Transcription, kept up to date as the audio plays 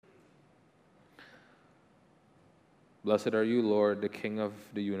Blessed are you, Lord, the King of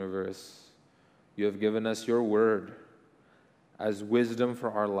the universe. You have given us your word as wisdom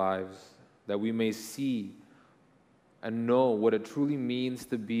for our lives, that we may see and know what it truly means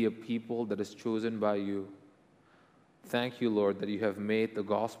to be a people that is chosen by you. Thank you, Lord, that you have made the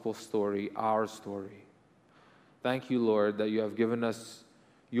gospel story our story. Thank you, Lord, that you have given us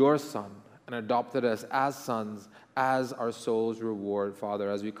your Son and adopted us as sons, as our soul's reward.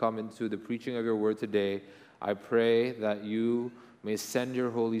 Father, as we come into the preaching of your word today, I pray that you may send your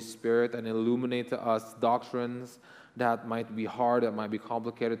Holy Spirit and illuminate to us doctrines that might be hard, that might be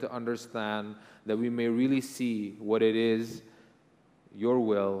complicated to understand, that we may really see what it is, your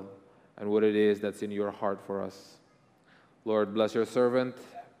will, and what it is that's in your heart for us. Lord, bless your servant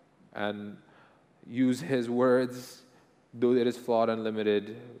and use his words, though it is flawed and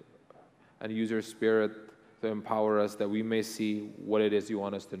limited, and use your Spirit to empower us that we may see what it is you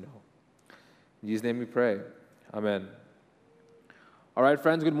want us to know. In Jesus' name we pray. Amen. All right,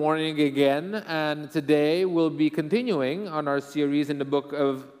 friends, good morning again. And today we'll be continuing on our series in the book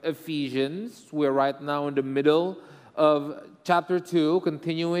of Ephesians. We're right now in the middle of chapter 2,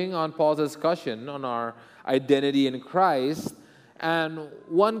 continuing on Paul's discussion on our identity in Christ. And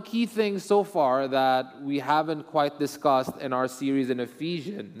one key thing so far that we haven't quite discussed in our series in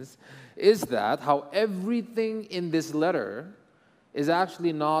Ephesians is that how everything in this letter is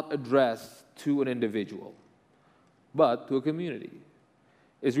actually not addressed to an individual, but to a community.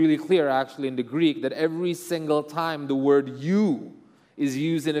 It's really clear actually in the Greek that every single time the word you is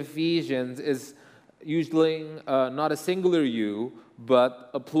used in Ephesians is usually not a singular you, but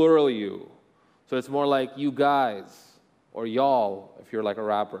a plural you. So it's more like you guys or y'all if you're like a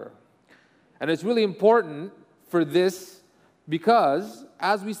rapper. And it's really important for this because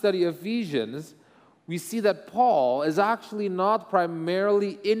as we study Ephesians, we see that Paul is actually not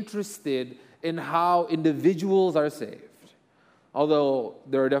primarily interested in how individuals are saved. Although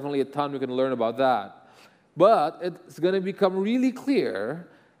there are definitely a ton we can learn about that. But it's going to become really clear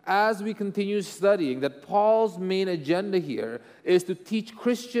as we continue studying that Paul's main agenda here is to teach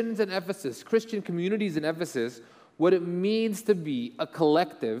Christians in Ephesus, Christian communities in Ephesus, what it means to be a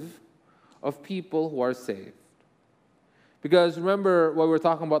collective of people who are saved. Because remember what we were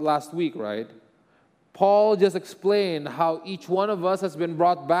talking about last week, right? Paul just explained how each one of us has been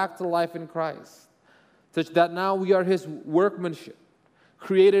brought back to life in Christ, such that now we are his workmanship,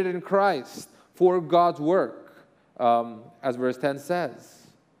 created in Christ for God's work, as verse 10 says.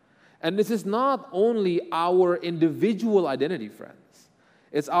 And this is not only our individual identity, friends.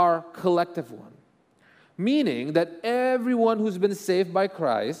 It's our collective one. Meaning that everyone who's been saved by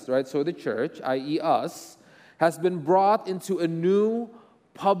Christ, right, so the church, i.e. us, has been brought into a new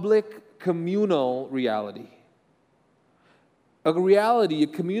public communal reality. A reality, a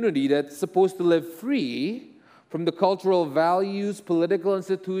community that's supposed to live free from the cultural values, political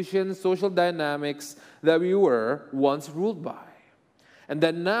institutions, social dynamics that we were once ruled by. And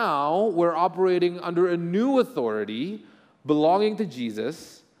that now we're operating under a new authority belonging to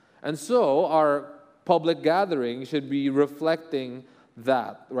Jesus, and so our public gathering should be reflecting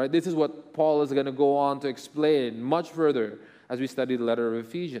that, right? This is what Paul is going to go on to explain much further as we study the letter of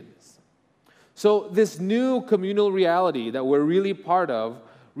Ephesians. So this new communal reality that we're really part of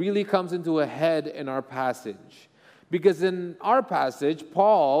really comes into a head in our passage. Because in our passage,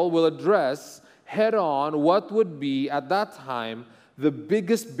 Paul will address head-on what would be, at that time, the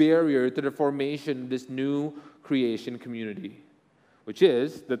biggest barrier to the formation of this new creation community, which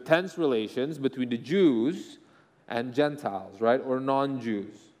is the tense relations between the Jews and Gentiles, right, or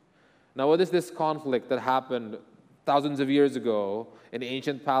non-Jews. Now, what is this conflict that happened thousands of years ago in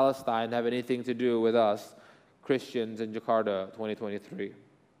ancient Palestine have anything to do with us, Christians in Jakarta 2023?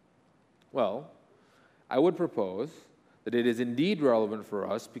 Well, I would propose that it is indeed relevant for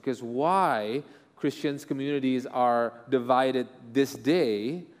us because why Christians' communities are divided this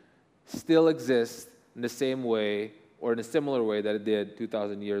day still exists in the same way or in a similar way that it did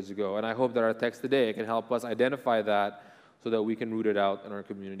 2,000 years ago. And I hope that our text today can help us identify that so that we can root it out in our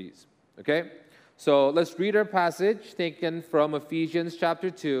communities. Okay? So let's read our passage taken from Ephesians chapter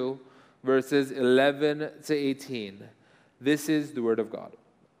 2, verses 11 to 18. This is the word of God.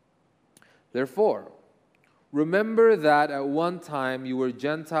 Therefore, remember that at one time you were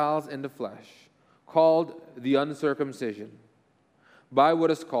Gentiles in the flesh, called the uncircumcision, by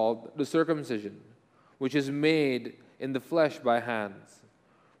what is called the circumcision, which is made in the flesh by hands.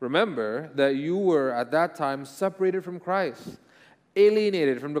 Remember that you were at that time separated from Christ,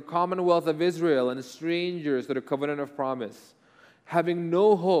 alienated from the commonwealth of Israel and strangers to the covenant of promise, having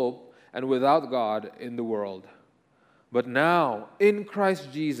no hope and without God in the world. But now, in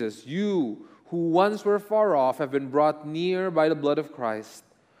Christ Jesus, you who once were far off have been brought near by the blood of Christ.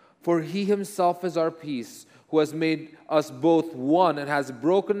 For he himself is our peace, who has made us both one and has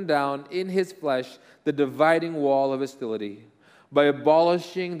broken down in his flesh the dividing wall of hostility, by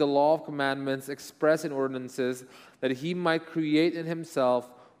abolishing the law of commandments expressed in ordinances, that he might create in himself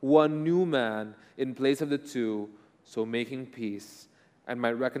one new man in place of the two, so making peace, and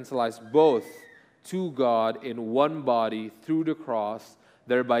might reconcile us both to God in one body through the cross,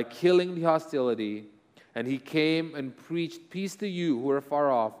 thereby killing the hostility. And he came and preached peace to you who are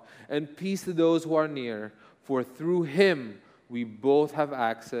far off, and peace to those who are near. For through him we both have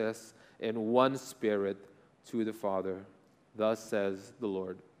access in one Spirit to the Father. Thus says the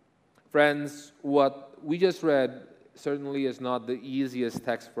Lord. Friends, what we just read certainly is not the easiest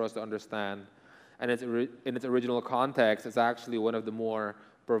text for us to understand. And in its original context, it's actually one of the more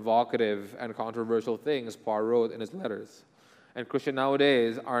provocative and controversial things Paul wrote in his letters. And Christians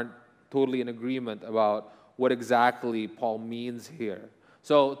nowadays aren't totally in agreement about what exactly Paul means here.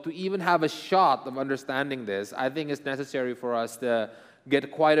 So to even have a shot of understanding this, I think it's necessary for us to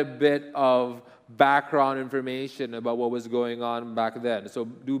get quite a bit of background information about what was going on back then. So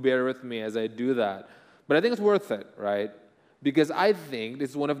do bear with me as I do that. But I think it's worth it, right? Because I think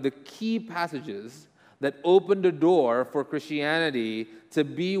this is one of the key passages that opened the door for Christianity to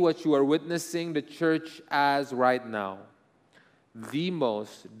be what you are witnessing the church as right now. The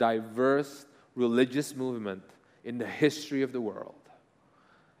most diverse religious movement in the history of the world.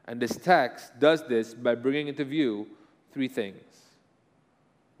 And this text does this by bringing into view three things.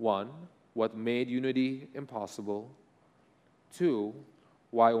 One, what made unity impossible. Two,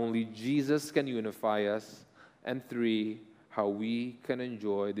 why only Jesus can unify us. And three, how we can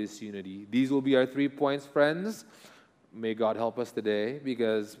enjoy this unity. These will be our 3 points, friends. May God help us today,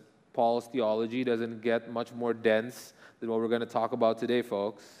 because Paul's theology doesn't get much more dense than what we're going to talk about today,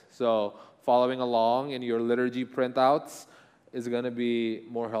 folks. So following along in your liturgy printouts is going to be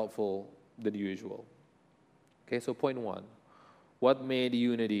more helpful than usual. Okay, so point one. What made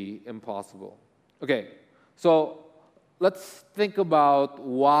unity impossible? Okay, so let's think about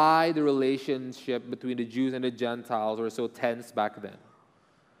why the relationship between the Jews and the Gentiles were so tense back then.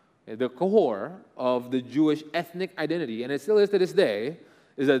 The core of the Jewish ethnic identity, and it still is to this day,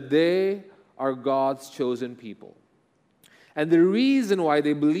 is that they are God's chosen people. And the reason why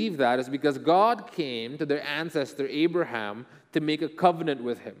they believe that is because God came to their ancestor Abraham to make a covenant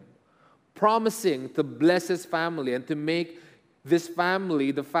with him, promising to bless his family and to make this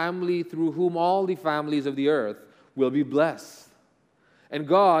family the family through whom all the families of the earth will be blessed. And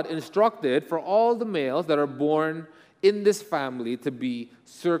God instructed for all the males that are born in this family to be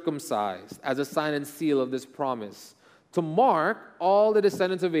circumcised as a sign and seal of this promise, to mark all the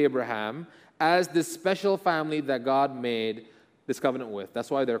descendants of Abraham as this special family that God made this covenant with. That's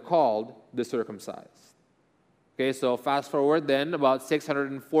why they're called the circumcised. Okay, so fast forward then, about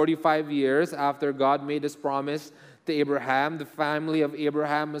 645 years after God made this promise to Abraham, the family of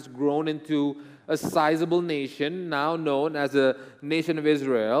Abraham has grown into a sizable nation, now known as the nation of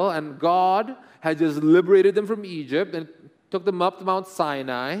Israel. And God had just liberated them from Egypt and took them up to Mount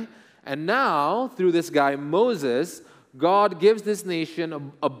Sinai. And now, through this guy Moses, God gives this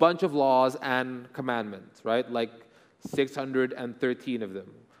nation a bunch of laws and commandments, right? Like 613 of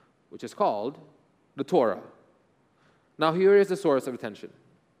them, which is called the Torah. Now, here is the source of attention.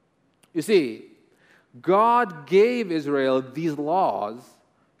 You see, God gave Israel these laws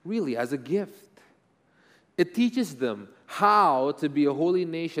really as a gift. It teaches them how to be a holy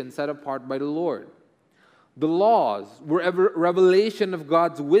nation set apart by the Lord. The laws were a revelation of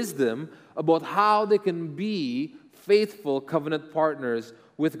God's wisdom about how they can be faithful covenant partners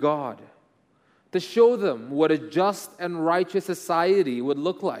with God, to show them what a just and righteous society would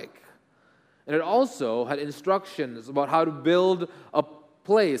look like. And it also had instructions about how to build a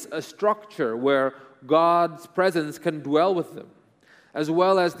place, a structure where God's presence can dwell with them, as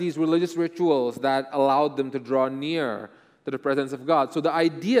well as these religious rituals that allowed them to draw near to the presence of God. So the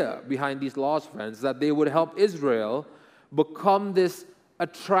idea behind these laws, friends, is that they would help Israel become this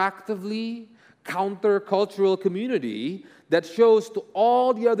attractively countercultural community that shows to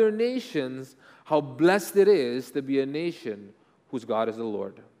all the other nations how blessed it is to be a nation whose God is the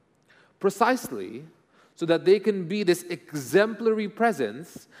Lord. Precisely so that they can be this exemplary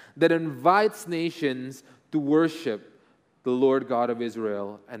presence that invites nations to worship the Lord God of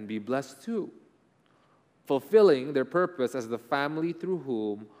Israel and be blessed too, fulfilling their purpose as the family through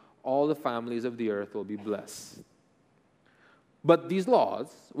whom all the families of the earth will be blessed. But these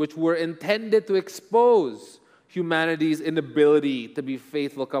laws, which were intended to expose humanity's inability to be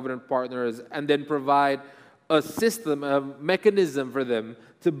faithful covenant partners and then provide a system, a mechanism for them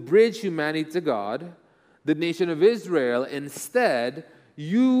to bridge humanity to God, the nation of Israel instead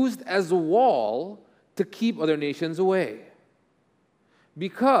used as a wall to keep other nations away.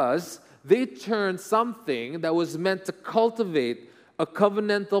 Because they turned something that was meant to cultivate a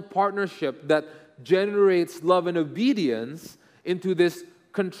covenantal partnership that generates love and obedience into this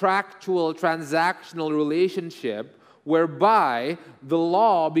contractual, transactional relationship whereby the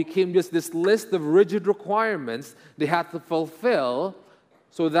law became just this list of rigid requirements they had to fulfill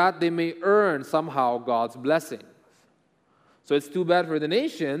so that they may earn somehow God's blessings. So it's too bad for the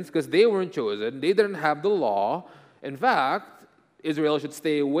nations because they weren't chosen. They didn't have the law. In fact, Israel should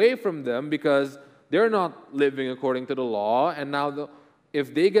stay away from them because they're not living according to the law. And now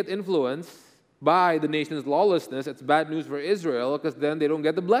if they get influenced by the nation's lawlessness, it's bad news for Israel because then they don't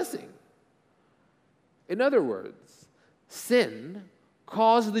get the blessing. In other words, sin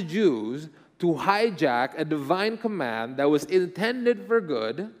caused the Jews to hijack a divine command that was intended for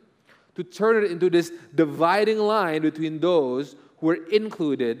good, to turn it into this dividing line between those who were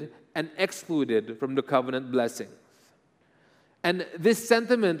included and excluded from the covenant blessings. And this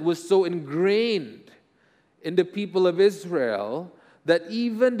sentiment was so ingrained in the people of Israel that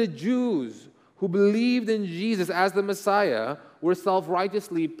even the Jews who believed in Jesus as the Messiah were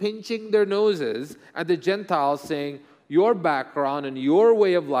self-righteously pinching their noses at the Gentiles, saying, your background and your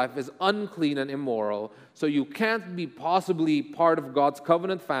way of life is unclean and immoral, so you can't be possibly part of God's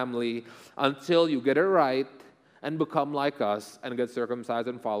covenant family until you get it right and become like us and get circumcised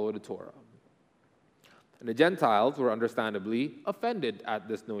and follow the Torah. And the Gentiles were understandably offended at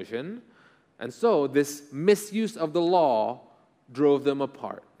this notion, and so this misuse of the law drove them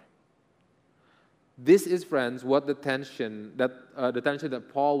apart. This is, friends, what the tension that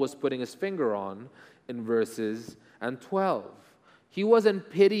Paul was putting his finger on in verses 12. He wasn't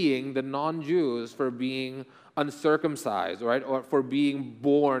pitying the non-Jews for being uncircumcised, right, or for being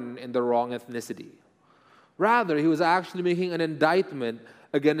born in the wrong ethnicity. Rather, he was actually making an indictment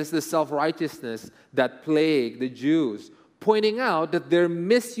against the self-righteousness that plagued the Jews, pointing out that their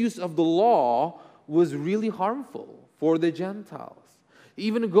misuse of the law was really harmful for the Gentiles.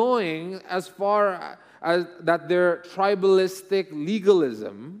 Even going as far as that their tribalistic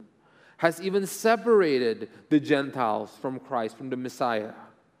legalism has even separated the Gentiles from Christ, from the Messiah.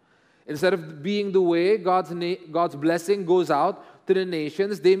 Instead of being the way God's blessing goes out to the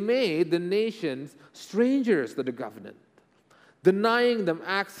nations, they made the nations strangers to the covenant, denying them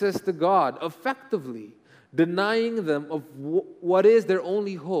access to God, effectively denying them of what is their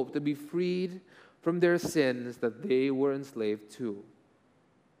only hope, to be freed from their sins that they were enslaved to.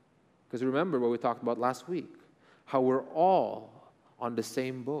 Because remember what we talked about last week, how we're all on the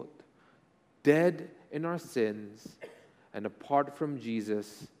same boat, dead in our sins, and apart from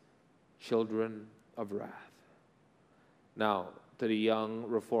Jesus, children of wrath. Now, to the young,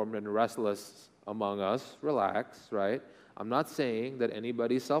 reformed, and restless among us, relax, right? I'm not saying that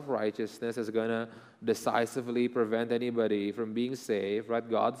anybody's self-righteousness is going to decisively prevent anybody from being saved, right?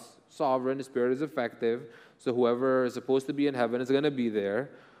 God's sovereign, the Spirit is effective, so whoever is supposed to be in heaven is going to be there.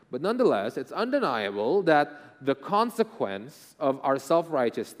 But nonetheless, it's undeniable that the consequence of our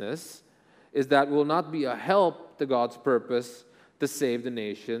self-righteousness is that will not be a help to God's purpose to save the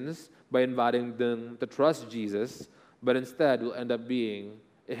nations by inviting them to trust Jesus, but instead will end up being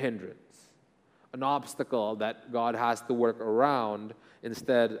a hindrance, an obstacle that God has to work around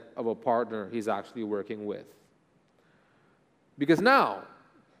instead of a partner he's actually working with. Because now,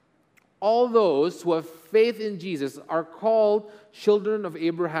 all those who have faith in Jesus are called children of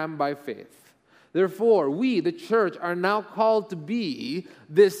Abraham by faith. Therefore, we, the church, are now called to be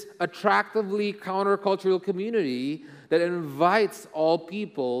this attractively countercultural community that invites all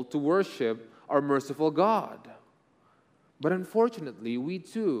people to worship our merciful God. But unfortunately, we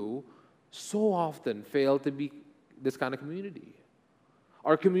too so often fail to be this kind of community.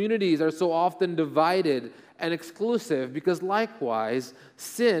 Our communities are so often divided and exclusive because likewise,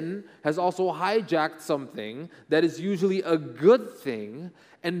 sin has also hijacked something that is usually a good thing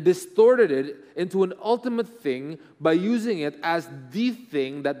and distorted it into an ultimate thing by using it as the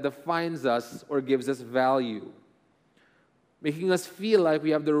thing that defines us or gives us value, making us feel like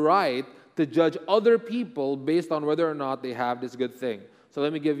we have the right to judge other people based on whether or not they have this good thing. So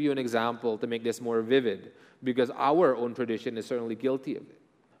let me give you an example to make this more vivid, because our own tradition is certainly guilty of it.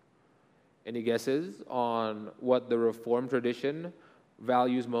 Any guesses on what the Reformed tradition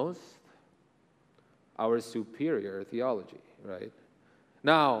values most? Our superior theology, right?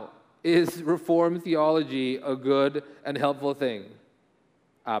 Now, is Reformed theology a good and helpful thing?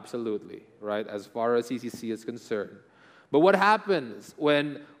 Absolutely, right? As far as CCC is concerned. But what happens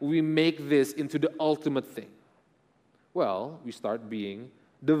when we make this into the ultimate thing? Well, we start being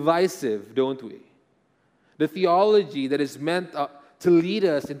divisive, don't we? The theology that is meant to lead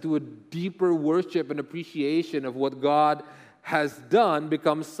us into a deeper worship and appreciation of what God has done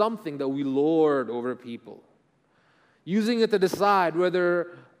becomes something that we lord over people. Using it to decide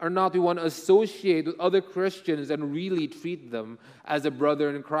whether or not we want to associate with other Christians and really treat them as a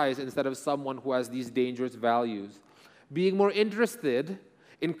brother in Christ instead of someone who has these dangerous values. Being more interested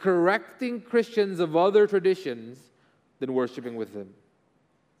in correcting Christians of other traditions than worshiping with them.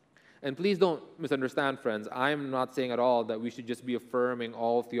 And please don't misunderstand, friends. I'm not saying at all that we should just be affirming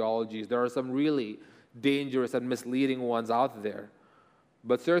all theologies. There are some really dangerous and misleading ones out there.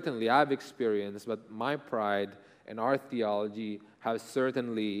 But certainly I've experienced, but my pride and our theology have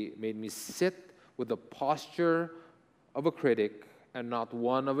certainly made me sit with the posture of a critic and not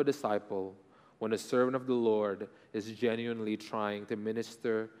one of a disciple when a servant of the Lord is genuinely trying to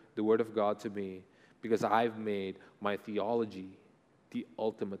minister the Word of God to me because I've made my theology the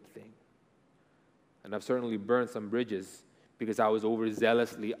ultimate thing. And I've certainly burned some bridges because I was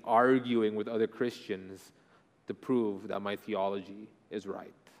overzealously arguing with other Christians to prove that my theology is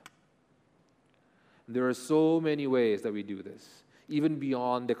right. There are so many ways that we do this, even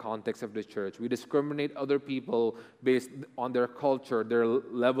beyond the context of the church. We discriminate other people based on their culture, their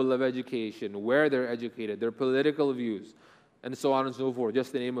level of education, where they're educated, their political views, and so on and so forth,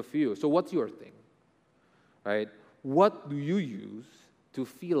 just to name a few. So what's your thing? Right? What do you use to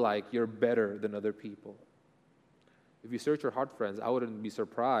feel like you're better than other people? If you search your heart, friends, I wouldn't be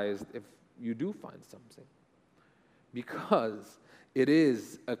surprised if you do find something. Because it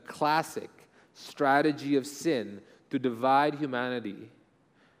is a classic strategy of sin to divide humanity,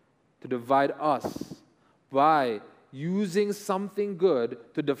 to divide us by using something good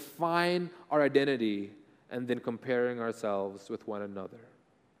to define our identity and then comparing ourselves with one another.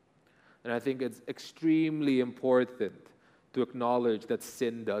 And I think it's extremely important to acknowledge that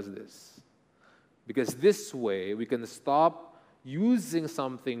sin does this. Because this way we can stop using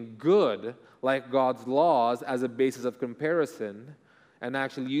something good like God's laws as a basis of comparison and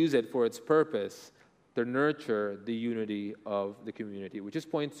actually use it for its purpose to nurture the unity of the community, which is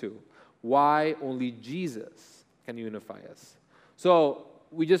point 2. Why only Jesus can unify us. So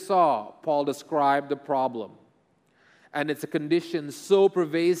we just saw Paul describe the problem. And it's a condition so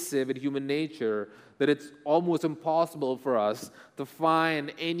pervasive in human nature that it's almost impossible for us to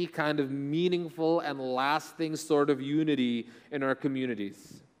find any kind of meaningful and lasting sort of unity in our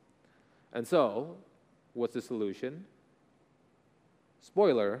communities. And so, what's the solution?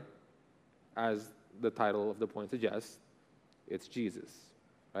 Spoiler, as the title of the point suggests, it's Jesus,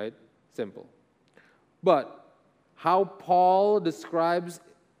 right? Simple. But how Paul describes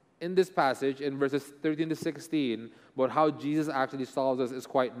in this passage, in verses 13 to 16, about how Jesus actually solves us is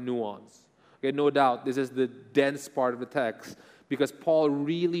quite nuanced. Okay, no doubt, this is the dense part of the text because Paul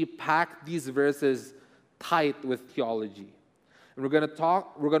really packed these verses tight with theology. And we're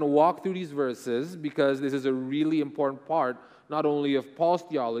going to walk through these verses because this is a really important part, not only of Paul's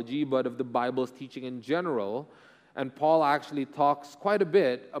theology, but of the Bible's teaching in general. And Paul actually talks quite a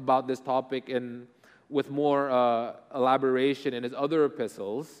bit about this topic with more elaboration in his other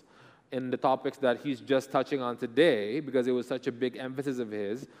epistles, in the topics that he's just touching on today, because it was such a big emphasis of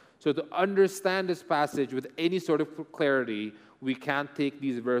his. So to understand this passage with any sort of clarity, we can't take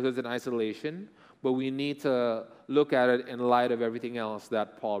these verses in isolation, but we need to look at it in light of everything else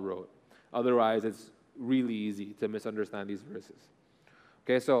that Paul wrote. Otherwise, it's really easy to misunderstand these verses.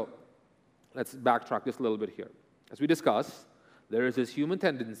 Okay, so let's backtrack just a little bit here. As we discussed, there is this human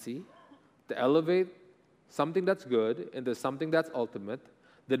tendency to elevate something that's good into something that's ultimate,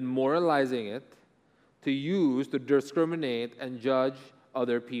 then moralizing it to use to discriminate and judge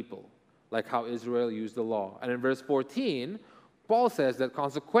other people, like how Israel used the law. And in verse 14, Paul says that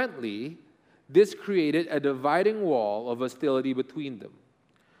consequently, this created a dividing wall of hostility between them.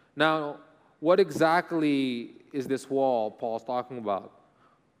 Now, what exactly is this wall Paul's talking about?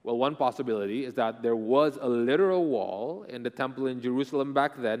 Well, one possibility is that there was a literal wall in the temple in Jerusalem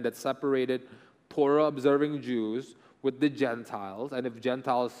back then that separated Torah-observing Jews with the Gentiles, and if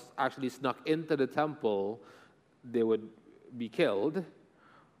Gentiles actually snuck into the temple, they would be killed.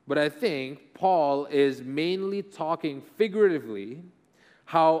 But I think Paul is mainly talking figuratively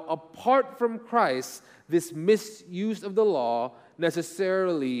how apart from Christ, this misuse of the law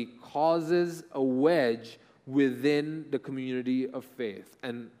necessarily causes a wedge within the community of faith.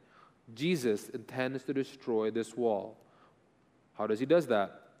 And Jesus intends to destroy this wall. How does he do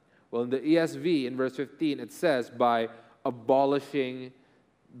that? Well, in the ESV, in verse 15, it says, by abolishing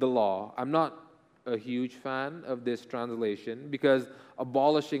the law. I'm not a huge fan of this translation because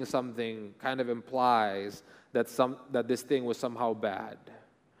abolishing something kind of implies that this thing was somehow bad.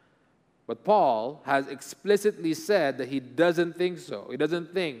 But Paul has explicitly said that he doesn't think so. He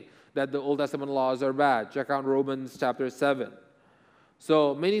doesn't think that the Old Testament laws are bad. Check out Romans chapter 7.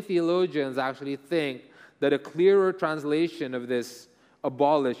 So many theologians actually think that a clearer translation of this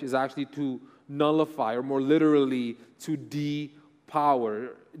abolish is actually to nullify, or more literally, to depower.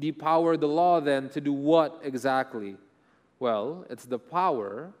 Depower the law then to do what exactly? Well, it's the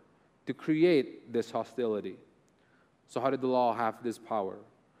power to create this hostility. So how did the law have this power?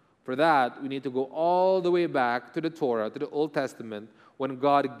 For that, we need to go all the way back to the Torah, to the Old Testament, when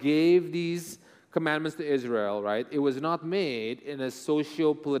God gave these commandments to Israel, right? It was not made in a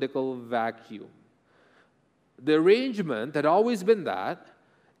socio-political vacuum. The arrangement had always been that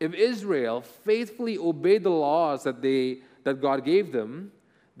if Israel faithfully obeyed the laws that God gave them,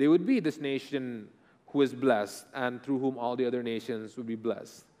 they would be this nation who is blessed and through whom all the other nations would be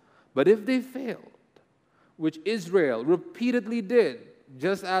blessed. But if they failed, which Israel repeatedly did,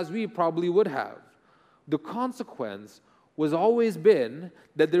 just as we probably would have, the consequence was always been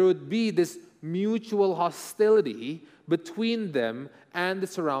that there would be this mutual hostility between them and the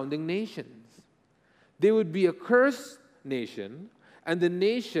surrounding nations. They would be a cursed nation, and the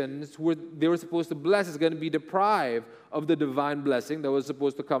nations they were supposed to bless is going to be deprived of the divine blessing that was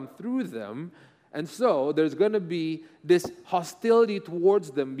supposed to come through them. And so there's going to be this hostility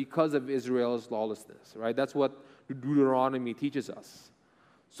towards them because of Israel's lawlessness, right? That's what Deuteronomy teaches us.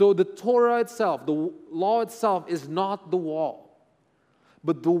 So the Torah itself, the law itself, is not the wall.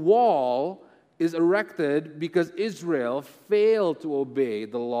 But the wall is erected because Israel failed to obey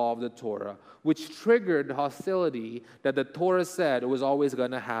the law of the Torah, which triggered hostility that the Torah said was always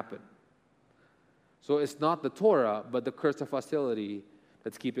going to happen. So it's not the Torah, but the curse of hostility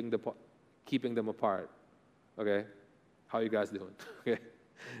that's keeping them apart. Okay? How you guys doing? Okay.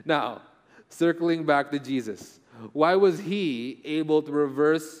 Now, circling back to Jesus. Why was he able to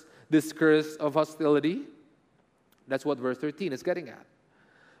reverse this curse of hostility? That's what verse 13 is getting at.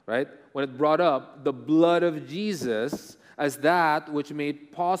 Right? When it brought up the blood of Jesus as that which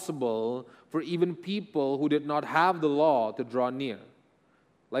made possible for even people who did not have the law to draw near,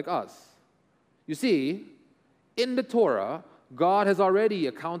 like us. You see, in the Torah, God has already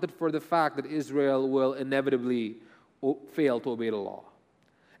accounted for the fact that Israel will inevitably fail to obey the law.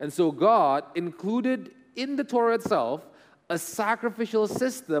 And so God included in the Torah itself a sacrificial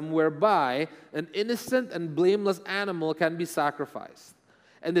system whereby an innocent and blameless animal can be sacrificed.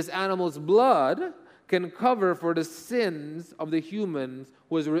 And this animal's blood can cover for the sins of the humans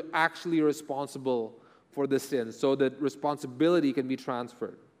who is actually responsible for the sins, so that responsibility can be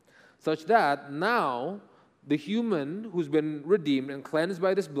transferred. Such that now the human who's been redeemed and cleansed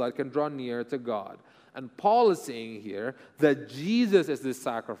by this blood can draw near to God. And Paul is saying here that Jesus is this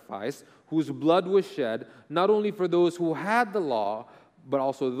sacrifice whose blood was shed not only for those who had the law, but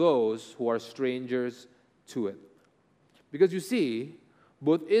also those who are strangers to it. Because you see,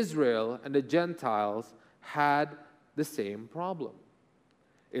 both Israel and the Gentiles had the same problem.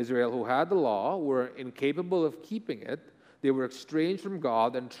 Israel, who had the law, were incapable of keeping it. They were estranged from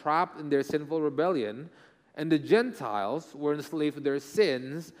God and trapped in their sinful rebellion. And the Gentiles were enslaved to their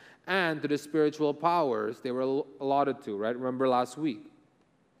sins and to the spiritual powers they were allotted to, right? Remember last week.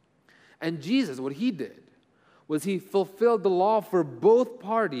 And Jesus, what he did was he fulfilled the law for both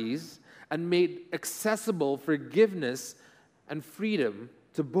parties and made accessible forgiveness and freedom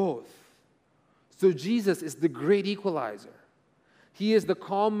to both. So Jesus is the great equalizer. He is the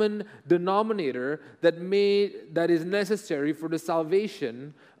common denominator that is necessary for the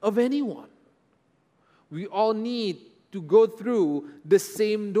salvation of anyone. We all need to go through the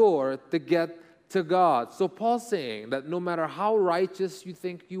same door to get to God. So Paul's saying that no matter how righteous you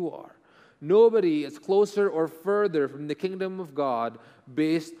think you are, nobody is closer or further from the kingdom of God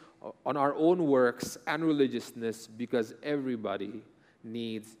based on our own works and religiousness, because everybody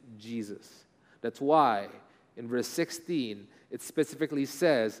needs Jesus. That's why in verse 16 it specifically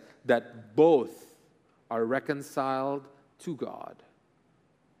says that both are reconciled to God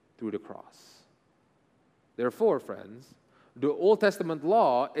through the cross. Therefore, friends, the Old Testament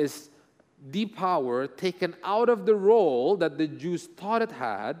law is the power taken out of the role that the Jews thought it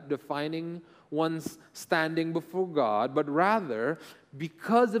had, defining one's standing before God, but rather,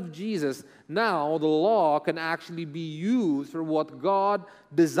 because of Jesus, now the law can actually be used for what God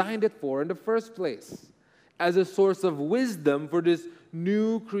designed it for in the first place, as a source of wisdom for this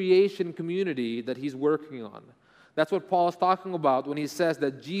new creation community that he's working on. That's what Paul is talking about when he says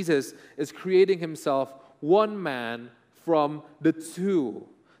that Jesus is creating himself one man from the two.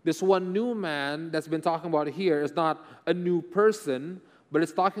 This one new man that's been talking about here is not a new person, but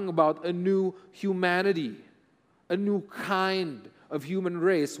it's talking about a new humanity, a new kind of human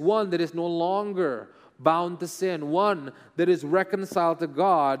race, one that is no longer bound to sin, one that is reconciled to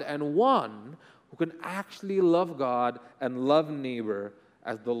God, and one who can actually love God and love neighbor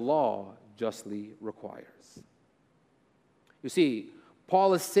as the law justly requires. You see,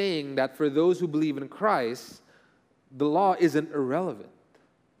 Paul is saying that for those who believe in Christ, the law isn't irrelevant.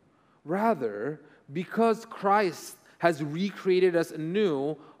 Rather, because Christ has recreated us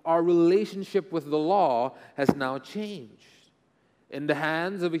anew, our relationship with the law has now changed. In the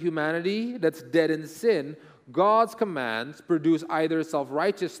hands of a humanity that's dead in sin, God's commands produce either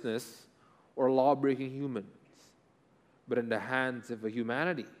self-righteousness or law-breaking humans. But in the hands of a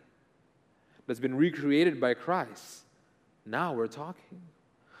humanity that's been recreated by Christ, now we're talking.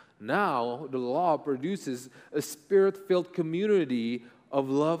 Now the law produces a spirit-filled community of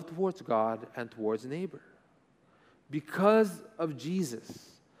love towards God and towards neighbor. Because of Jesus,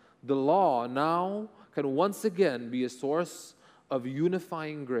 the law now can once again be a source of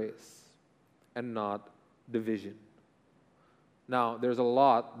unifying grace and not division. Now, there's a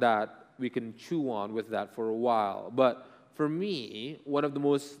lot that we can chew on with that for a while, but for me, one of the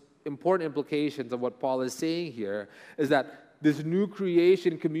most important implications of what Paul is saying here is that this new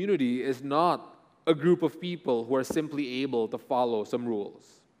creation community is not a group of people who are simply able to follow some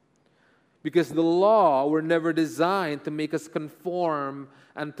rules. Because the law were never designed to make us conform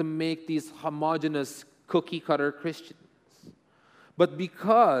and to make these homogeneous cookie-cutter Christians. But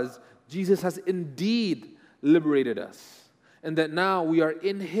because Jesus has indeed liberated us, and that now we are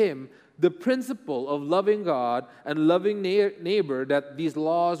in Him, the principle of loving God and loving neighbor that these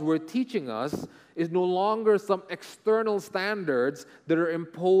laws were teaching us is no longer some external standards that are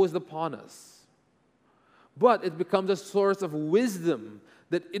imposed upon us. But it becomes a source of wisdom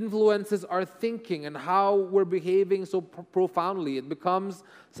that influences our thinking and how we're behaving so profoundly. It becomes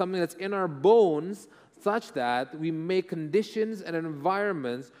something that's in our bones such that we make conditions and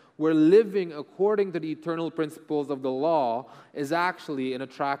environments where living according to the eternal principles of the law is actually an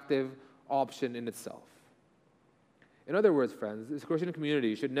attractive option in itself. In other words, friends, this Christian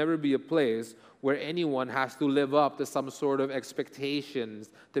community should never be a place where anyone has to live up to some sort of expectations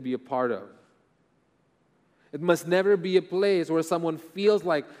to be a part of. It must never be a place where someone feels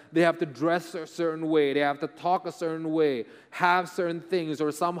like they have to dress a certain way, they have to talk a certain way, have certain things, or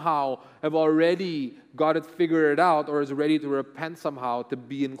somehow have already got it figured out or is ready to repent somehow to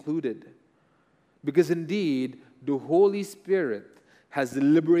be included. Because indeed, the Holy Spirit has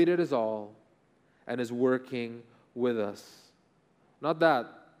liberated us all and is working with us. Not that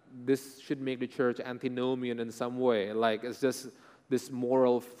this should make the church antinomian in some way, like it's just this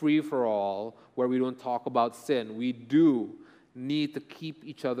moral free-for-all where we don't talk about sin. We do need to keep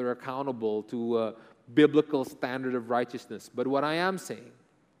each other accountable to a biblical standard of righteousness. But what I am saying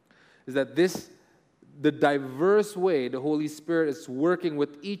is that the diverse way the Holy Spirit is working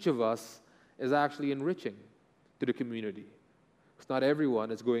with each of us is actually enriching to the community. Because not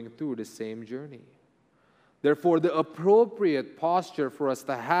everyone is going through the same journey. Therefore, the appropriate posture for us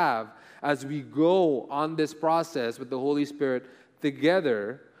to have as we go on this process with the Holy Spirit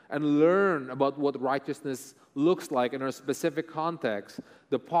together and learn about what righteousness looks like in our specific context,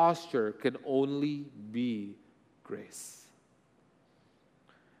 the posture can only be grace.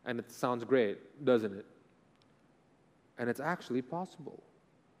 And it sounds great, doesn't it? And it's actually possible.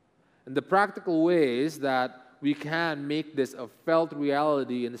 And the practical ways that we can make this a felt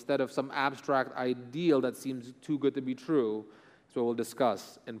reality instead of some abstract ideal that seems too good to be true is what we'll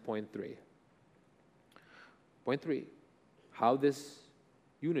discuss in point 3. Point 3. How this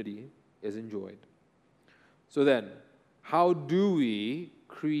unity is enjoyed. So then, how do we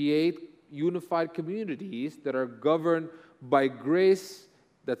create unified communities that are governed by grace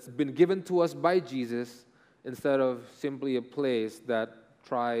that's been given to us by Jesus instead of simply a place that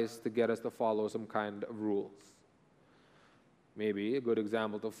tries to get us to follow some kind of rules? Maybe a good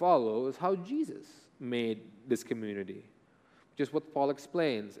example to follow is how Jesus made this community, which is what Paul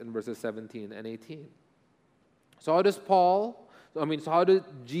explains in verses 17 and 18. So how did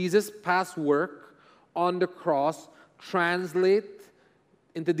Jesus' past work on the cross translate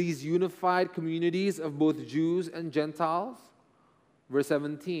into these unified communities of both Jews and Gentiles? Verse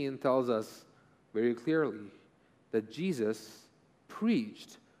 17 tells us very clearly that Jesus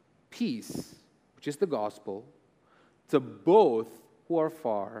preached peace, which is the gospel, to both who are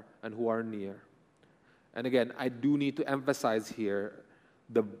far and who are near. And again, I do need to emphasize here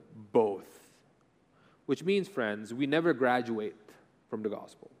the both. Which means, friends, we never graduate from the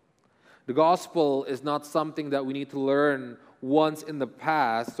gospel. The gospel is not something that we need to learn once in the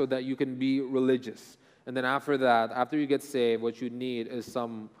past so that you can be religious. And then after that, after you get saved, what you need is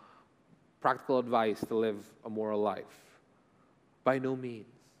some practical advice to live a moral life. By no means.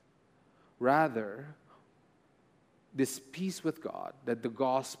 Rather, this peace with God that the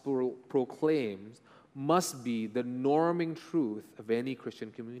gospel proclaims must be the norming truth of any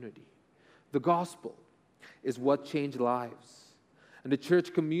Christian community. The gospel is what changed lives. And the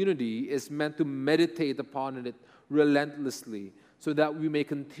church community is meant to meditate upon it relentlessly so that we may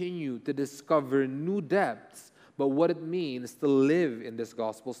continue to discover new depths about what it means to live in this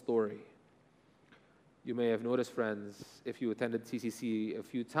gospel story. You may have noticed, friends, if you attended CCC a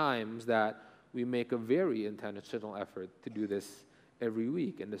few times, that we make a very intentional effort to do this every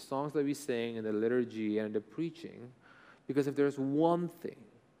week in the songs that we sing, in the liturgy, and the preaching. Because if there's one thing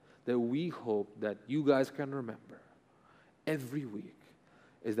that we hope that you guys can remember every week,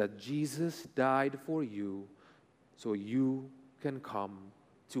 is that Jesus died for you so you can come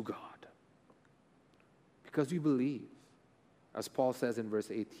to God. Because we believe, as Paul says in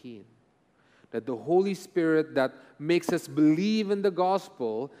verse 18, that the Holy Spirit that makes us believe in the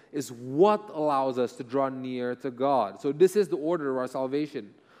gospel is what allows us to draw near to God. So this is the order of our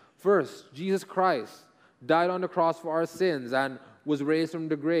salvation. First, Jesus Christ died on the cross for our sins and was raised from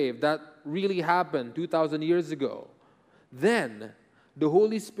the grave. That really happened 2,000 years ago. Then, the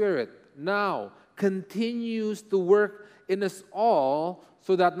Holy Spirit now continues to work in us all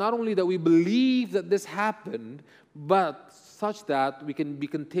so that not only that we believe that this happened, but such that we can be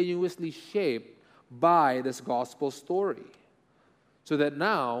continuously shaped by this gospel story. So that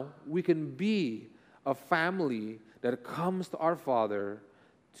now we can be a family that comes to our Father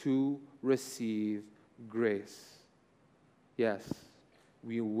to receive grace. Yes,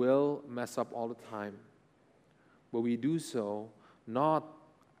 we will mess up all the time, but we do so not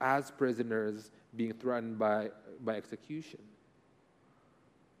as prisoners being threatened by execution,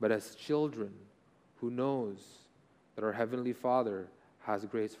 but as children who knows that our Heavenly Father has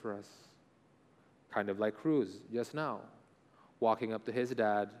grace for us. Kind of like Cruz just now, walking up to his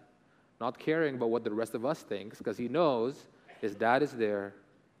dad, not caring about what the rest of us thinks, because he knows his dad is there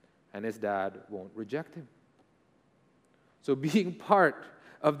and his dad won't reject him. So being part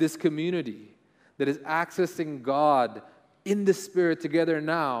of this community that is accessing God in the Spirit together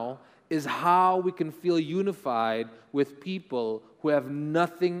now is how we can feel unified with people who have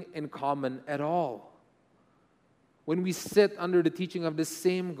nothing in common at all. When we sit under the teaching of the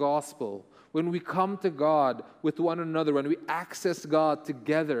same gospel, when we come to God with one another, when we access God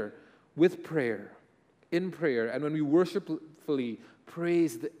together with prayer, in prayer, and when we worshipfully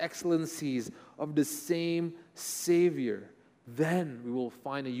praise the excellencies of the same Savior, then we will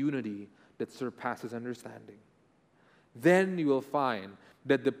find a unity that surpasses understanding. Then you will find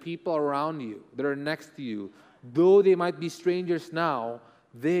that the people around you, that are next to you, though they might be strangers now,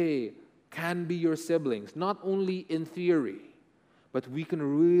 they can be your siblings, not only in theory, but we can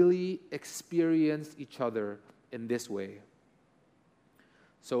really experience each other in this way.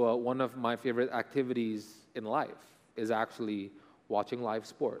 So one of my favorite activities in life is actually watching live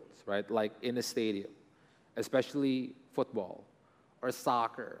sports, right? Like in a stadium, especially football or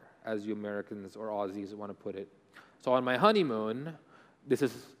soccer, as you Americans or Aussies want to put it. So on my honeymoon, this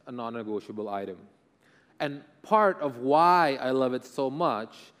is a non-negotiable item. And part of why I love it so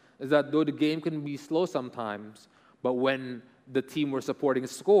much is that though the game can be slow sometimes, but when the team we're supporting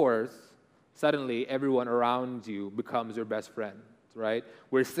scores, suddenly everyone around you becomes your best friend, right?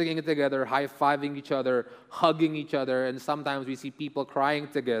 We're singing it together, high-fiving each other, hugging each other, and sometimes we see people crying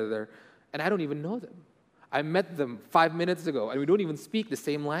together, and I don't even know them. I met them 5 minutes ago, and we don't even speak the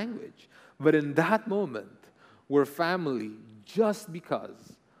same language. But in that moment, we're family just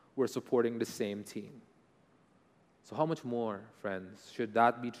because we're supporting the same team. So how much more, friends, should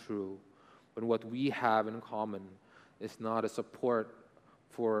that be true when what we have in common is not a support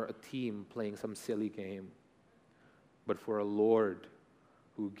for a team playing some silly game, but for a Lord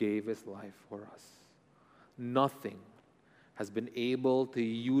who gave his life for us? Nothing has been able to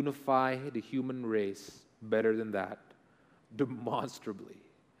unify the human race better than that, demonstrably.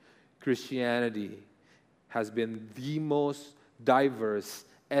 Christianity has been the most diverse,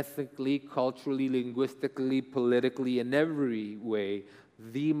 ethnically, culturally, linguistically, politically, in every way,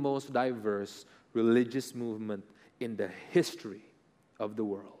 the most diverse religious movement in the history of the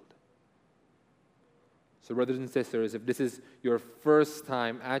world. So brothers and sisters, if this is your first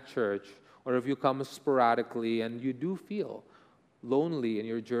time at church, or if you come sporadically and you do feel lonely in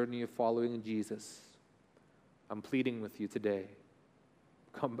your journey of following Jesus, I'm pleading with you today,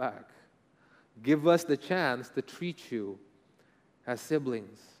 come back. Give us the chance to treat you as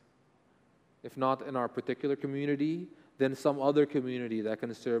siblings. If not in our particular community, than some other community that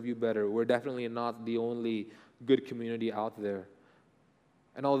can serve you better. We're definitely not the only good community out there.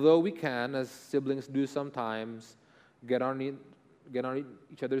 And although we can, as siblings do sometimes, get on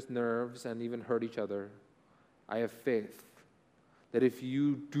each other's nerves and even hurt each other, I have faith that if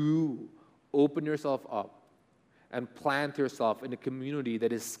you do open yourself up and plant yourself in a community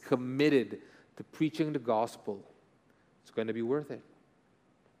that is committed to preaching the gospel, it's going to be worth it.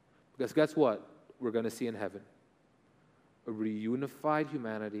 Because guess what? We're going to see in heaven a reunified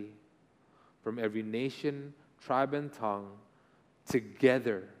humanity from every nation, tribe, and tongue,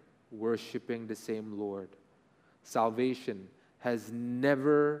 together worshiping the same Lord. Salvation was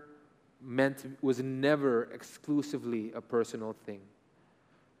never exclusively a personal thing.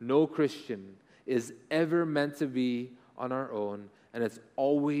 No Christian is ever meant to be on our own, and it's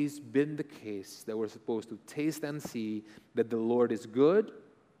always been the case that we're supposed to taste and see that the Lord is good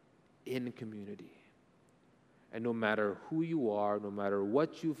in community. And no matter who you are, no matter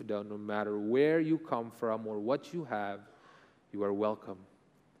what you've done, no matter where you come from or what you have, you are welcome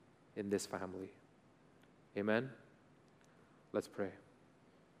in this family. Amen? Let's pray.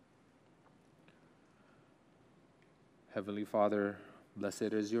 Heavenly Father,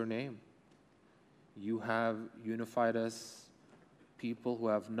 blessed is your name. You have unified us, people who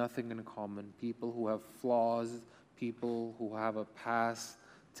have nothing in common, people who have flaws, people who have a past,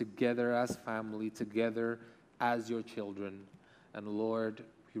 together as family, together as your children. And Lord,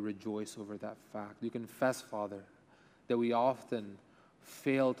 we rejoice over that fact. We confess, Father, that we often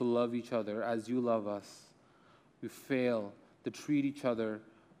fail to love each other as you love us. We fail to treat each other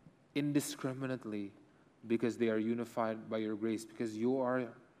indiscriminately because they are unified by your grace, because you are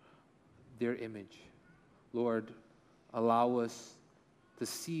their image. Lord, allow us to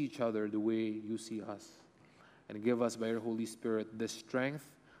see each other the way you see us, and give us by your Holy Spirit the strength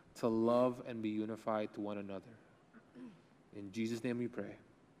to love and be unified to one another. In Jesus' name we pray.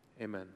 Amen.